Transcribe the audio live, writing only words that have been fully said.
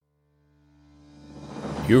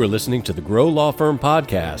You are listening to the Grow Law Firm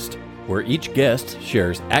podcast, where each guest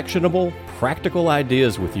shares actionable, practical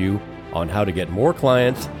ideas with you on how to get more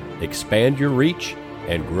clients, expand your reach,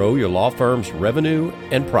 and grow your law firm's revenue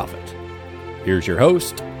and profit. Here's your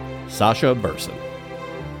host, Sasha Burson.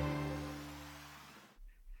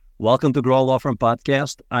 Welcome to Grow Law Firm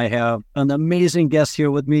podcast. I have an amazing guest here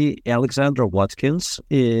with me. Alexandra Watkins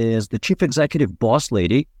is the chief executive boss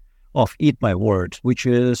lady of Eat My Words, which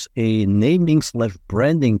is a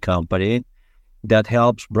naming/branding company that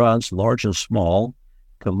helps brands large and small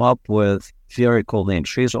come up with very cool names.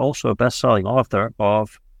 She's also a best-selling author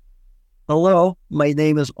of Hello, My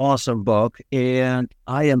Name is Awesome book, and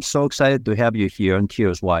I am so excited to have you here, and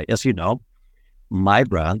here's why. As you know, my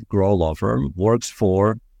brand, Grow Law Firm, works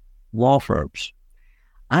for law firms.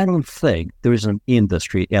 I don't think there is an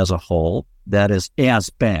industry as a whole that is as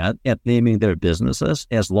bad at naming their businesses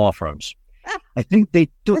as law firms. I think they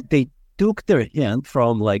took their hint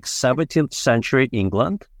from like 17th century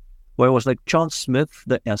England, where it was like John Smith,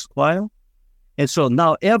 the Esquire. And so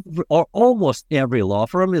now almost every law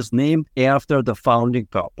firm is named after the founding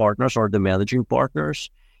partners or the managing partners.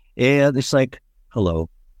 And it's like, hello,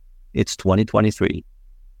 it's 2023.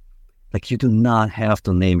 Like, you do not have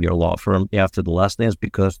to name your law firm after the last names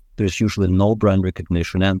because there's usually no brand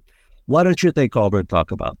recognition. And why don't you take over and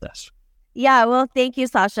talk about this? Yeah, well, thank you,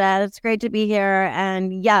 Sasha. It's great to be here.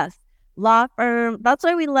 And yes, law firm, that's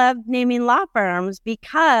why we love naming law firms,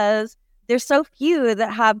 because there's so few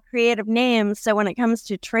that have creative names. So when it comes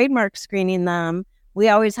to trademark screening them, we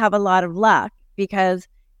always have a lot of luck because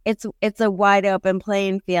it's a wide open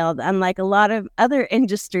playing field, unlike a lot of other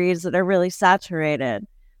industries that are really saturated.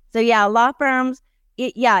 So yeah, law firms,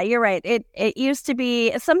 you're right. It used to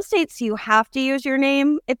be, some states you have to use your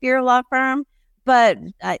name if you're a law firm, but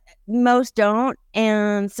most don't.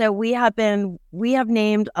 And so we have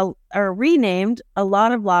named or renamed a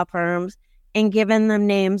lot of law firms and given them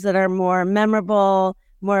names that are more memorable,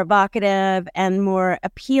 more evocative, and more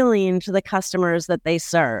appealing to the customers that they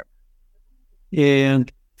serve.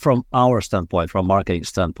 And from our standpoint, from marketing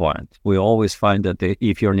standpoint, we always find that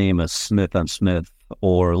if your name is Smith & Smith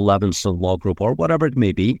or Levinson Law Group or whatever it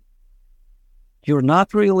may be, you're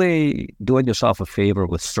not really doing yourself a favor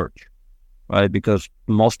with search, right? Because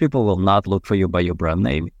most people will not look for you by your brand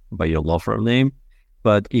name, by your law firm name.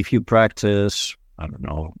 But if you practice, I don't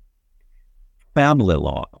know, family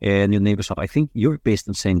law and you name yourself, I think you're based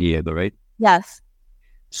in San Diego, right? Yes.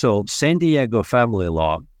 So San Diego family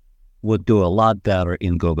law would do a lot better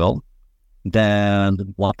in Google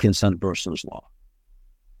than Watkins and Burson's law.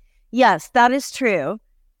 Yes, that is true.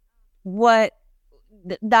 That's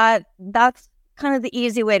kind of the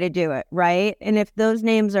easy way to do it, right? And if those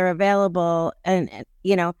names are available and,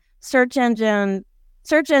 search engine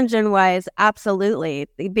wise, absolutely,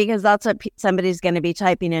 because that's what somebody's going to be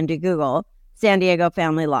typing into Google, San Diego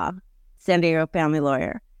family law, San Diego family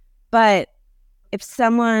lawyer. But if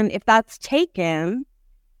that's taken,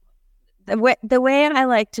 the way I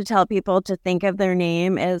like to tell people to think of their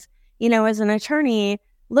name is, as an attorney,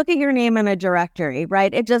 look at your name in a directory,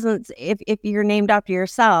 right? It doesn't, if you're named after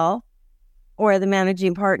yourself or the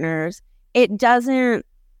managing partners, it doesn't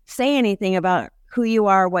say anything about who you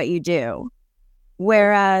are, what you do.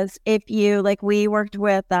 Whereas if you, like, we worked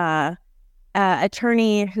with a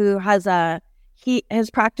attorney who has his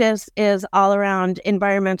practice is all around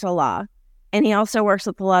environmental law, and he also works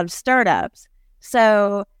with a lot of startups.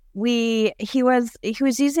 So he was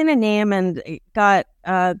using a name and got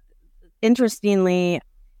interestingly,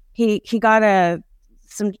 he got an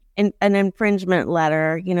infringement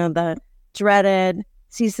letter, the dreaded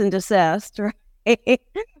cease and desist, right?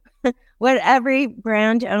 What every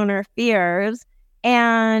brand owner fears.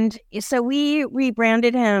 And so we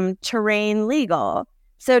rebranded him Terrain Legal.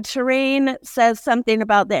 So Terrain says something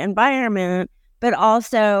about the environment, but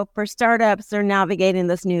also for startups, they're navigating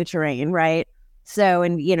this new terrain, right? So,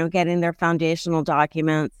 and, getting their foundational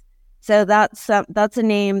documents. So that's a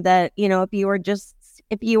name that,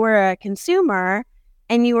 if you were a consumer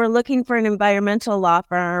and you were looking for an environmental law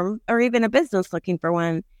firm or even a business looking for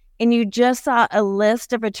one, and you just saw a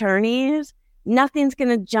list of attorneys, nothing's going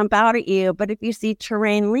to jump out at you. But if you see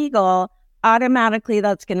Terrain Legal, automatically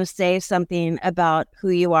that's going to say something about who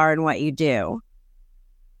you are and what you do.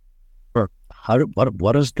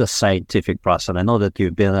 What is the scientific process? I know that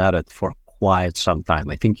you've been at it for quite some time.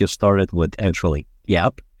 I think you started with actually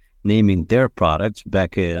Gap naming their products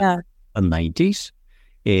back in the 90s.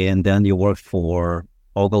 And then you worked for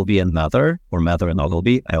Ogilvy and Mather, or Mather and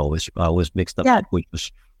Ogilvy. I always mixed up, which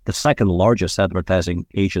was the second largest advertising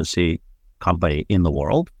agency company in the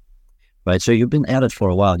world. Right. So you've been at it for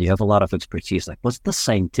a while. You have a lot of expertise. Like, what's the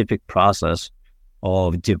scientific process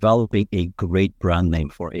of developing a great brand name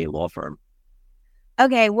for a law firm?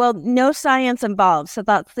 Okay, well, no science involved, so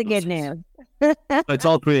that's the good news. It's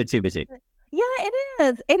all creativity. Yeah, it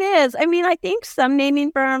is. It is. I mean, I think some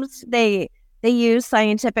naming firms, they use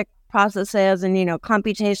scientific processes and,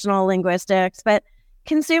 computational linguistics, but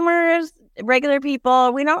consumers, regular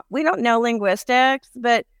people, we don't know linguistics,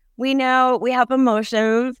 but we know we have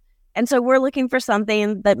emotions. And so we're looking for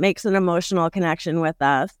something that makes an emotional connection with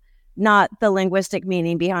us, not the linguistic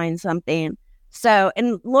meaning behind something. So,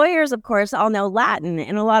 and lawyers, of course, all know Latin,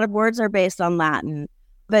 and a lot of words are based on Latin.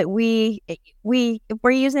 But if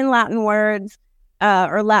we're using Latin words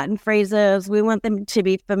or Latin phrases, we want them to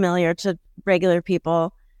be familiar to regular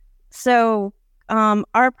people. So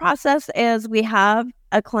our process is we have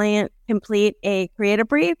a client complete a creative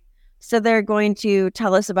brief. So they're going to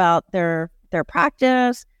tell us about their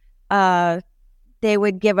practice. They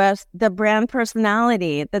would give us the brand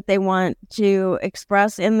personality that they want to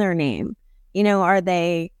express in their name. Are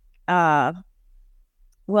they, well,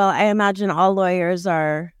 I imagine all lawyers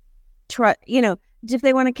are, if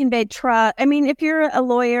they want to convey trust. I mean, if you're a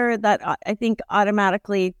lawyer, that I think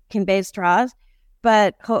automatically conveys trust,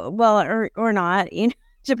 but, or not,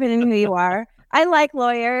 depending on who you are. I like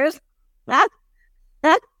lawyers. I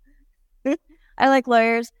like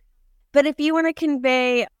lawyers. But if you want to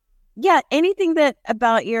convey, anything that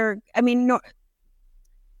about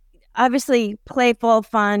obviously playful,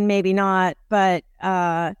 fun, maybe not, but,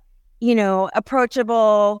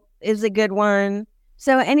 approachable is a good one.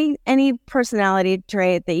 So any personality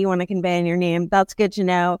trait that you want to convey in your name, that's good to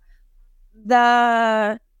know.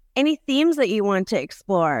 Any themes that you want to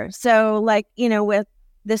explore. So like, with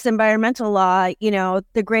this environmental law,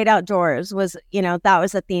 the great outdoors was, that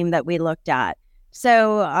was a theme that we looked at.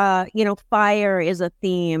 So, fire is a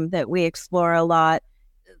theme that we explore a lot.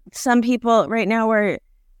 Some people right now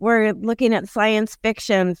we're looking at science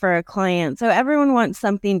fiction for a client. So everyone wants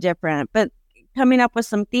something different, but coming up with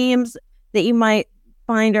some themes that you might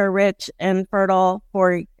find are rich and fertile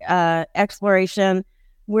for exploration.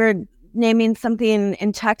 We're naming something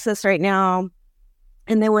in Texas right now,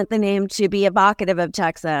 and they want the name to be evocative of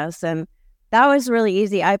Texas. And that was really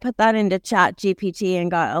easy. I put that into ChatGPT and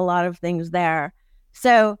got a lot of things there.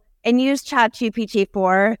 So, and use ChatGPT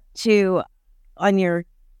 4 on your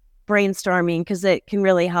brainstorming, because it can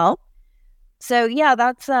really help. So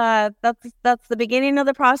that's the beginning of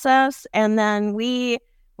the process. And then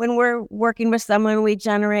when we're working with someone, we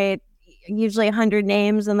generate usually 100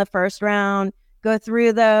 names in the first round, go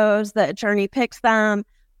through those, the attorney picks them.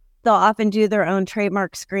 They'll often do their own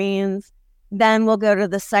trademark screens. Then we'll go to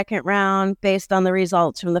the second round based on the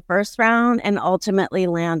results from the first round and ultimately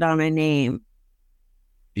land on a name.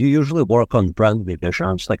 Do you usually work on brand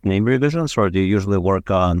revisions, like name revisions, or do you usually work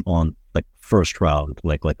on like first round,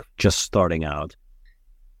 like just starting out?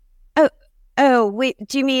 Oh, wait,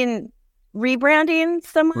 do you mean rebranding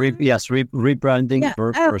someone? Rebranding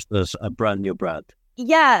versus a brand new brand.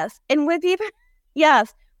 Yes, and we've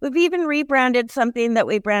even rebranded something that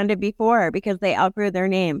we branded before because they outgrew their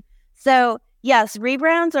name. So yes,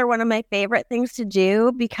 rebrands are one of my favorite things to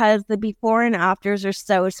do because the before and afters are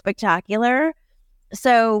so spectacular.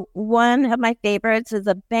 So one of my favorites is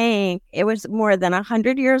a bank. It was more than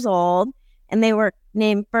 100 years old, and they were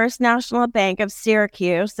named First National Bank of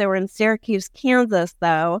Syracuse. They were in Syracuse, Kansas,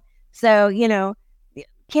 though. So,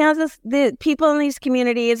 Kansas, the people in these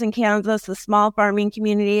communities in Kansas, the small farming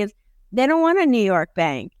communities, they don't want a New York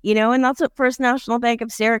bank, and that's what First National Bank of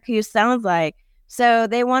Syracuse sounds like. So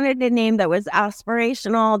they wanted a name that was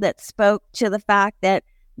aspirational, that spoke to the fact that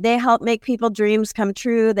they help make people's dreams come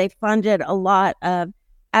true. They funded a lot of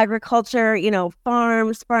agriculture,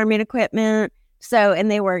 farms, farming equipment. So, and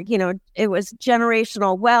they were, it was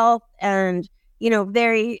generational wealth and,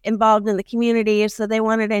 very involved in the community. So they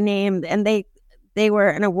wanted a name, and they were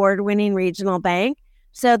an award-winning regional bank.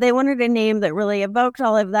 So they wanted a name that really evoked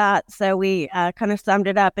all of that. So we kind of summed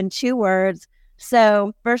it up in 2 words.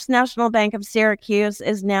 So First National Bank of Syracuse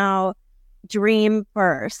is now Dream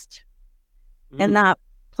First. And that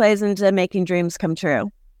plays into making dreams come true.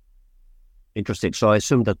 Interesting. So I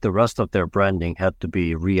assume that the rest of their branding had to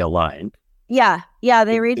be realigned. Yeah,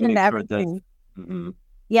 they read into everything.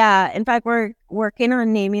 Yeah, in fact, we're working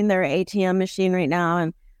on naming their ATM machine right now,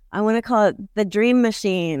 and I want to call it the Dream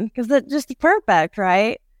Machine because it's just perfect,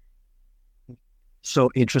 right? So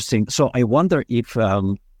interesting. So I wonder if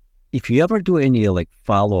you ever do any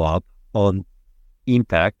follow-up on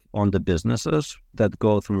impact on the businesses that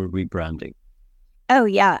go through rebranding. Oh,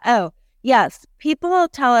 yeah. Oh, yes. People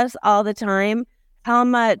tell us all the time how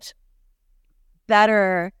much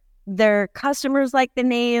better their customers like the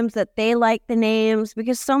names, that they like the names,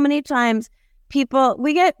 because so many times people,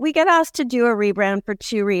 we get asked to do a rebrand for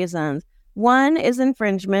two reasons. One is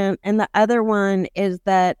infringement, and the other one is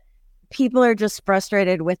that people are just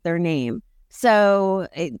frustrated with their name. So,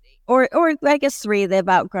 or I guess three, they've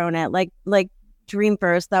outgrown it. Like Dream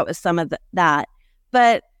First, that was some of that.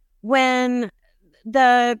 But when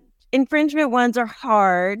the infringement ones are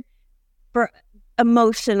hard for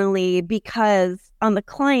emotionally because on the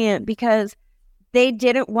client, because they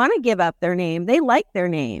didn't want to give up their name. They like their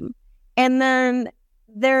name. And then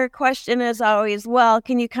their question is always, well,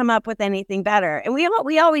 can you come up with anything better? And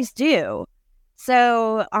we always do.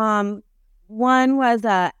 So one was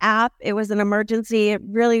a app. It was an emergency,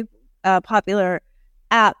 really popular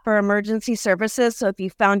app for emergency services. So if you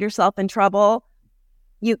found yourself in trouble,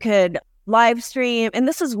 you could live stream. And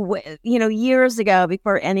this is, years ago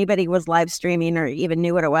before anybody was live streaming or even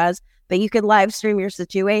knew what it was. But you could live stream your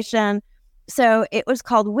situation. So it was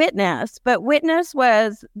called Witness. But Witness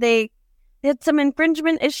was, they had some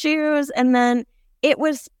infringement issues. And then it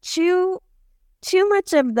was too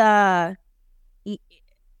much of the...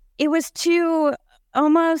 It was too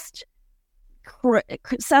almost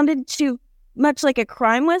sounded too much like a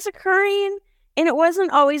crime was occurring. And it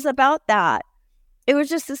wasn't always about that. It was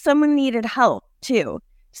just that someone needed help too.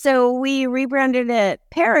 So we rebranded it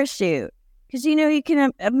Parachute because, you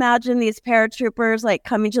can imagine these paratroopers like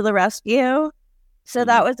coming to the rescue. So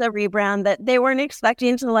that was a rebrand that they weren't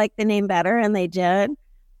expecting to like the name better, and they did.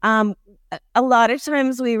 A lot of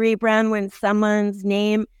times we rebrand when someone's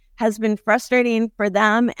name has been frustrating for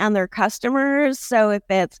them and their customers. So if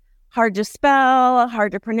it's hard to spell,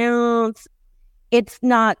 hard to pronounce,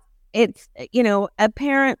 apparent, at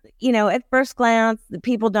first glance, the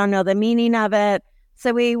people don't know the meaning of it.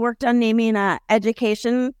 So we worked on naming an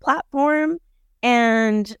education platform,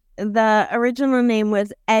 and the original name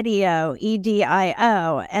was Edio,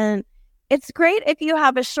 EDIO. And it's great if you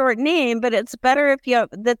have a short name, but it's better if you have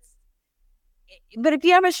But if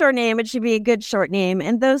you have a short name, it should be a good short name.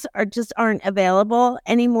 And those aren't available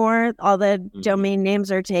anymore. All the domain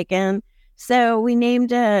names are taken. So we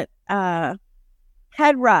named it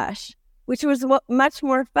Head Rush, which was much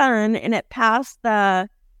more fun. And it passed my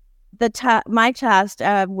test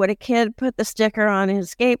of would a kid put the sticker on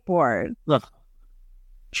his skateboard?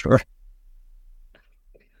 Sure.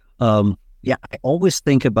 I always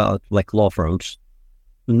think about like law firms.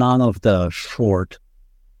 None of the short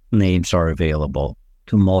names are available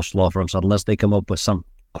to most law firms unless they come up with some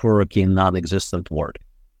quirky, non-existent word.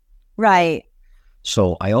 Right.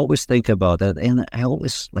 So I always think about that, and I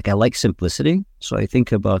like simplicity. So I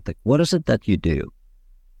think about what is it that you do,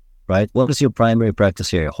 right? What is your primary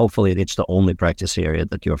practice area? Hopefully it's the only practice area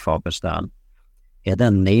that you're focused on. And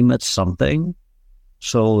then name it something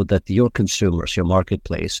so that your consumers, your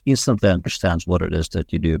marketplace, instantly understands what it is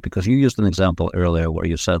that you do. Because you used an example earlier where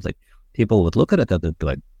you said people would look at it and they'd be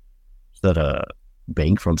like, is that a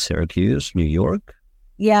bank from Syracuse, New York?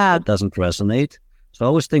 Yeah. It doesn't resonate. So I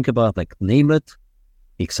always think about name it,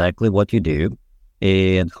 exactly what you do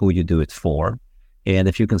and who you do it for. And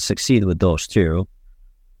if you can succeed with those two,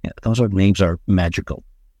 names are magical.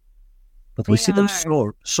 But we see them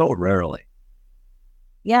so rarely.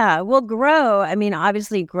 Yeah, well, Grow,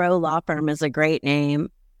 obviously Grow Law Firm is a great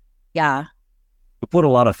name. Yeah. We put a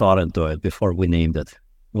lot of thought into it before we named it,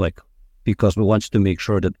 because we wanted to make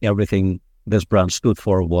sure that everything this brand stood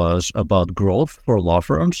for was about growth for law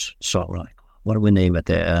firms. So we're like, what do we name it?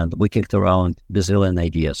 And we kicked around a bazillion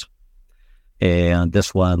ideas. And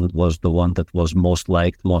this one was the one that was most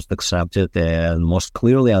liked, most accepted, and most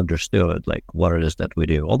clearly understood, what it is that we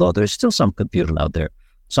do. Although there's still some confusion out there.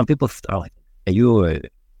 Some people are like, are you a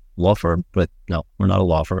law firm? But no, we're not a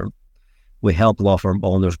law firm. We help law firm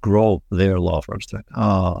owners grow their law firms.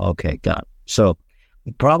 Oh, okay, got it. So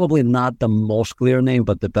probably not the most clear name,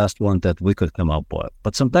 but the best one that we could come up with.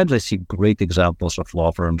 But sometimes I see great examples of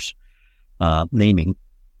law firms naming,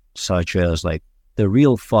 such as the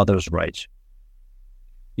Real Father's Rights.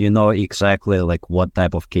 You know exactly what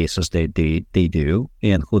type of cases they do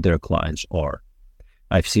and who their clients are.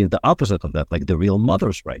 I've seen the opposite of that, the Real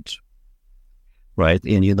Mother's Rights, right?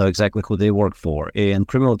 And you know exactly who they work for, and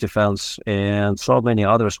criminal defense and so many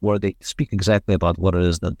others where they speak exactly about what it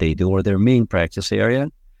is that they do or their main practice area.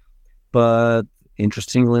 But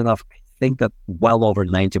interestingly enough, I think that well over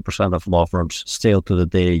 90% of law firms still to the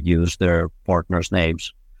day use their partners'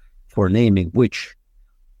 names for naming, which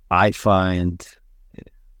I find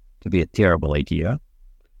to be a terrible idea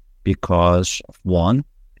because, one,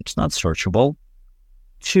 it's not searchable.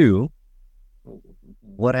 Two,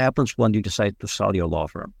 what happens when you decide to sell your law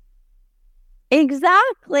firm?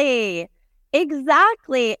 Exactly.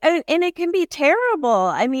 And it can be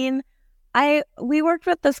terrible. we worked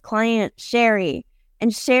with this client, Sherry,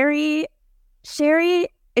 and Sherry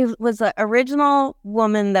was the original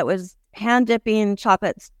woman that was hand dipping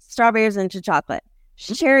strawberries into chocolate.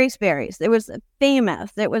 Sherry's Berries. It was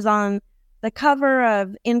famous. It was on the cover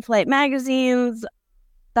of in-flight magazines.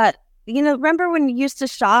 That, remember when you used to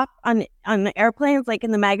shop on the airplanes, like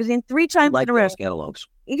in the magazine, 3 times in a row? Like catalogs.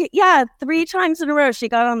 Yeah, 3 times in a row she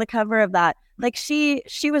got on the cover of that. Like she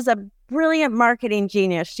was a brilliant marketing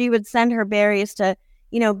genius. She would send her berries to,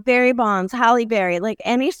 Berry Bonds, Halle Berry, like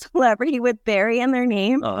any celebrity with berry in their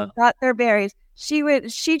name got their berries. She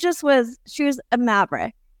was a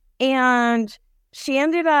maverick. And she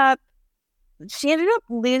ended up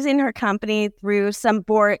losing her company through some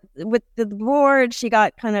board. With the board, she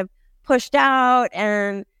got kind of pushed out.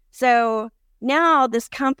 And so now this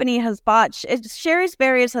company has bought, Sherry's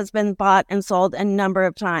Berries has been bought and sold a number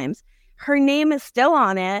of times. Her name is still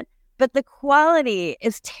on it, but the quality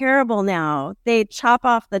is terrible now. They chop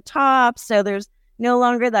off the top, so there's no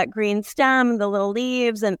longer that green stem, the little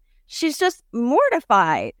leaves, and she's just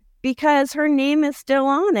mortified because her name is still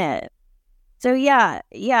on it. So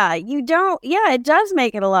it does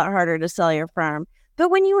make it a lot harder to sell your firm.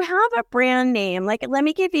 But when you have a brand name, like, let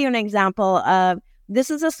me give you an example of, this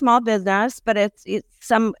is a small business, but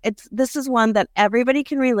this is one that everybody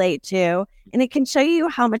can relate to, and it can show you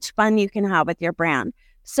how much fun you can have with your brand.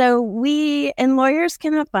 So lawyers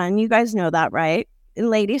can have fun. You guys know that, right?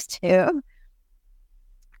 And ladies too.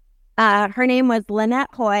 Her name was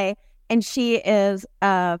Lynette Hoy, and she is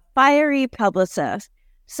a fiery publicist.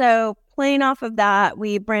 So playing off of that,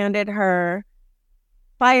 we branded her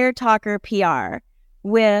Fire Talker PR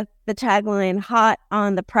with the tagline "Hot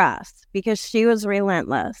on the Press," because she was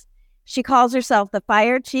relentless. She calls herself the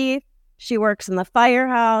fire chief. She works in the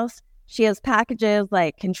firehouse. She has packages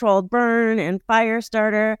like Controlled Burn and Fire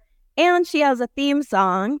Starter. And she has a theme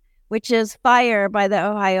song, which is Fire by the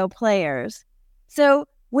Ohio Players. So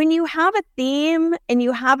when you have a theme and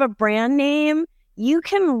you have a brand name, you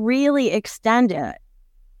can really extend it.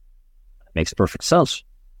 Makes perfect sense.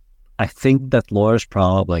 I think that lawyers,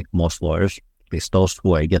 probably like most lawyers, at least those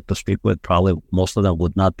who I get to speak with, probably most of them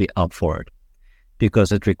would not be up for it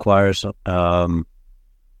because it requires a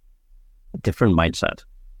different mindset,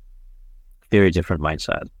 very different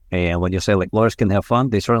mindset. And when you say like lawyers can have fun,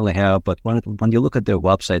 they certainly have, but when you look at their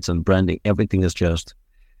websites and branding, everything is just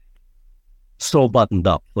so buttoned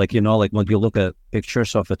up. Like, like when you look at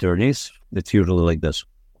pictures of attorneys, it's usually like this.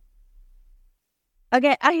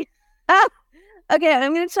 Okay, Okay,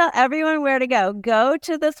 I'm going to tell everyone where to go. Go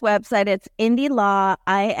to this website. It's Indie Law,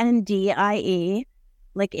 INDIE,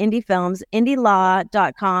 like indie films,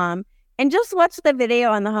 indielaw.com. And just watch the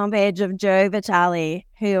video on the homepage of Joey Vitale,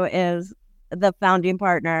 who is the founding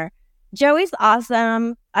partner. Joey's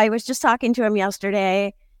awesome. I was just talking to him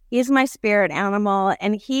yesterday. He's my spirit animal.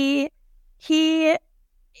 And he signs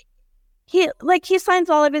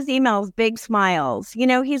all of his emails, big smiles.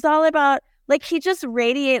 He's all about, like, he just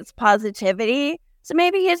radiates positivity. So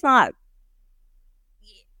maybe he's not.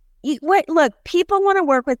 Look, people want to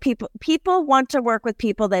work with people. People want to work with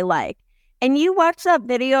people they like. And you watch that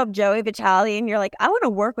video of Joey Vitale and you're like, I want to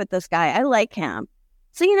work with this guy. I like him.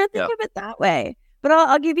 So, think of it that way. But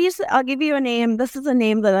I'll give you a name. This is a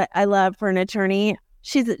name that I love for an attorney.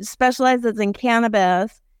 She specializes in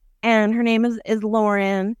cannabis, and her name is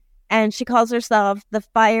Lauren, and she calls herself the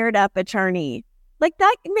Fired Up Attorney. Like,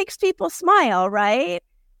 that makes people smile, right?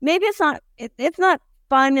 Maybe it's not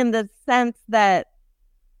fun in the sense that,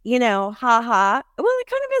 haha. Well, it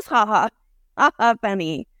kind of is haha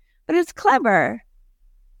funny, but it's clever.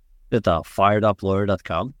 It's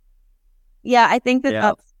fireduplawyer.com. Yeah, I think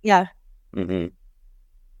that's, yeah. Mm-hmm.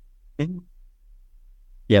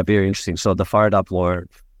 Yeah, very interesting. So the Fired Up Lawyer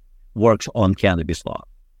works on cannabis law.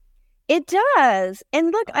 It does.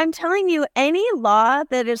 And look, I'm telling you, any law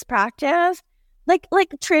that is practiced, like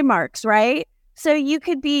trademarks, right? So you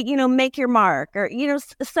could be, make your mark, or,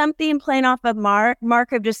 something playing off of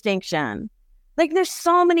mark of distinction. Like, there's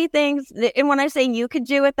so many things. And when I say you could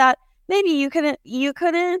do with that, maybe you couldn't,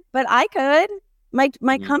 but I could.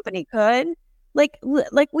 My company could. Like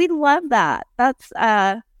we love that. That's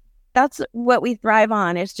what we thrive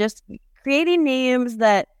on. It's just creating names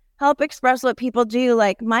that help express what people do.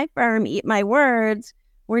 Like my firm, Eat My Words.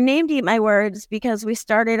 We're named Eat My Words because we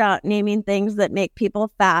started out naming things that make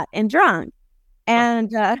people fat and drunk.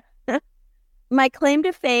 And my claim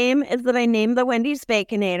to fame is that I named the Wendy's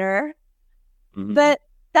Baconator. Mm-hmm. But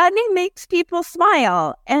that name makes people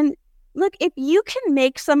smile. And look, if you can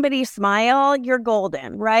make somebody smile, you're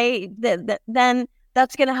golden, right? Then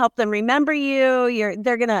that's going to help them remember you.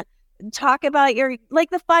 They're going to talk about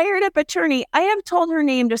the fired up attorney. I have told her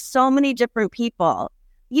name to so many different people.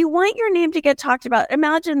 You want your name to get talked about.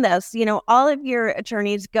 Imagine this, all of your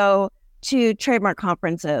attorneys go to trademark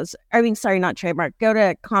conferences. Not trademark, go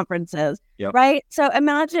to conferences, Yep. right? So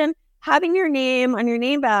imagine having your name on your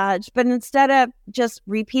name badge, but instead of just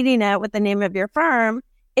repeating it with the name of your firm,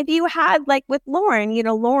 if you had, like with Lauren,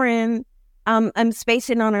 Lauren, I'm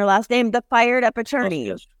spacing on her last name, the fired up attorney.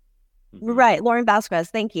 Yes. Right, Lauren Vasquez,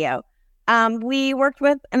 thank you. We worked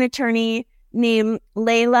with an attorney named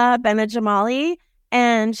Layla Benajamali,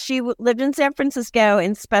 and she lived in San Francisco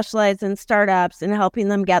and specialized in startups and helping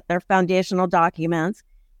them get their foundational documents.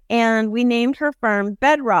 And we named her firm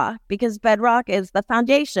Bedrock because Bedrock is the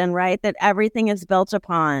foundation, right, that everything is built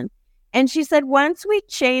upon. And she said once we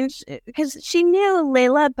changed, because she knew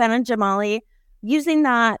Layla Benajamali, using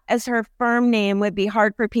that as her firm name would be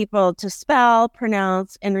hard for people to spell,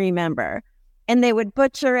 pronounce, and remember. And they would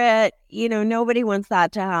butcher it. Nobody wants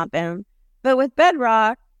that to happen. But with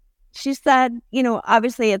Bedrock, she said,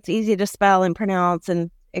 obviously it's easy to spell and pronounce and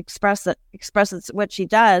expresses what she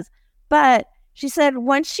does. But she said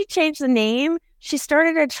once she changed the name, she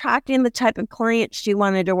started attracting the type of clients she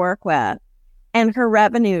wanted to work with. And her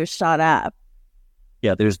revenue shot up.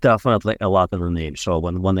 Yeah, there's definitely a lot in the name. So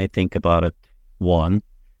when I think about it, one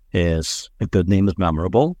is a good name is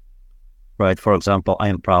memorable, right? For example, I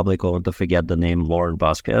am probably going to forget the name Lauren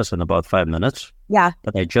Vasquez in about 5 minutes. Yeah.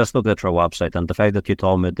 But I just looked at her website, and the fact that you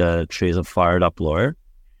told me that she's a fired up lawyer,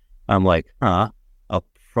 I'm like, I'll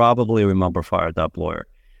probably remember fired up lawyer.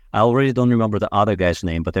 I already don't remember the other guy's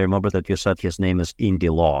name, but I remember that you said his name is Indie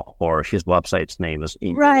Law, or his website's name is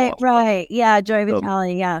Indie Law. Right. Yeah, Joy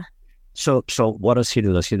Vitale, yeah. So what does he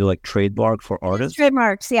do? Does he do like trademark for artists?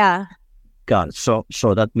 Trademarks, yeah. Got it. So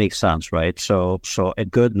that makes sense, right? So a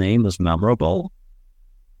good name is memorable,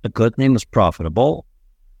 a good name is profitable,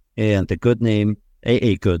 and a good name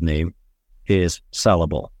is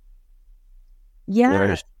sellable.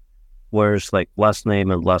 Yeah. Whereas like last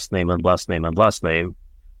name and last name and last name and last name,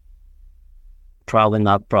 probably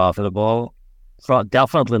not profitable,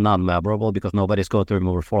 definitely not memorable because nobody's going to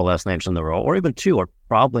remember 4 last names in a row, or even 2, or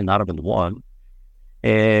probably not even 1,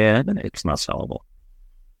 and it's not sellable.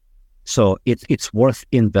 So it's worth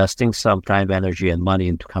investing some time, energy, and money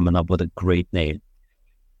into coming up with a great name.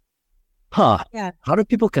 Yeah. How do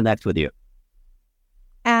people connect with you?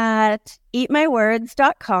 At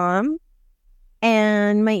eatmywords.com.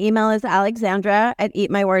 And my email is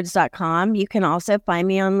alexandra@eatmywords.com. You can also find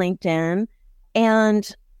me on LinkedIn.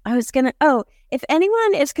 And I was if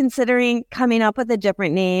anyone is considering coming up with a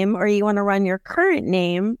different name, or you want to run your current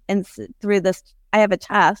name and through this, I have a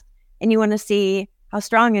test, and you want to see how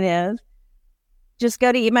strong it is, just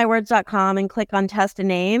go to eatmywords.com and click on test a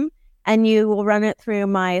name, and you will run it through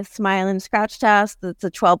my Smile and Scratch test. It's a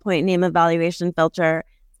 12-point name evaluation filter.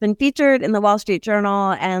 It's been featured in the Wall Street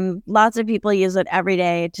Journal, and lots of people use it every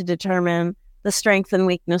day to determine the strengths and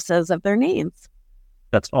weaknesses of their names.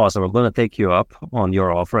 That's awesome. I'm going to take you up on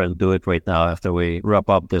your offer and do it right now after we wrap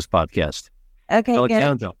up this podcast. Okay,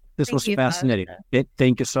 Alexandra, good. This was fascinating.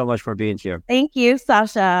 Thank you so much for being here. Thank you,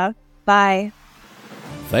 Sasha. Bye.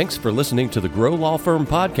 Thanks for listening to the Grow Law Firm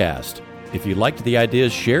podcast. If you liked the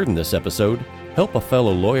ideas shared in this episode, help a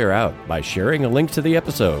fellow lawyer out by sharing a link to the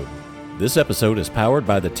episode. This episode is powered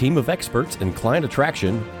by the team of experts in client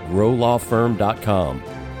attraction, growlawfirm.com.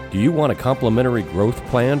 Do you want a complimentary growth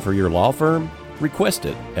plan for your law firm? Request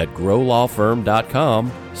it at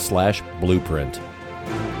growlawfirm.com/blueprint.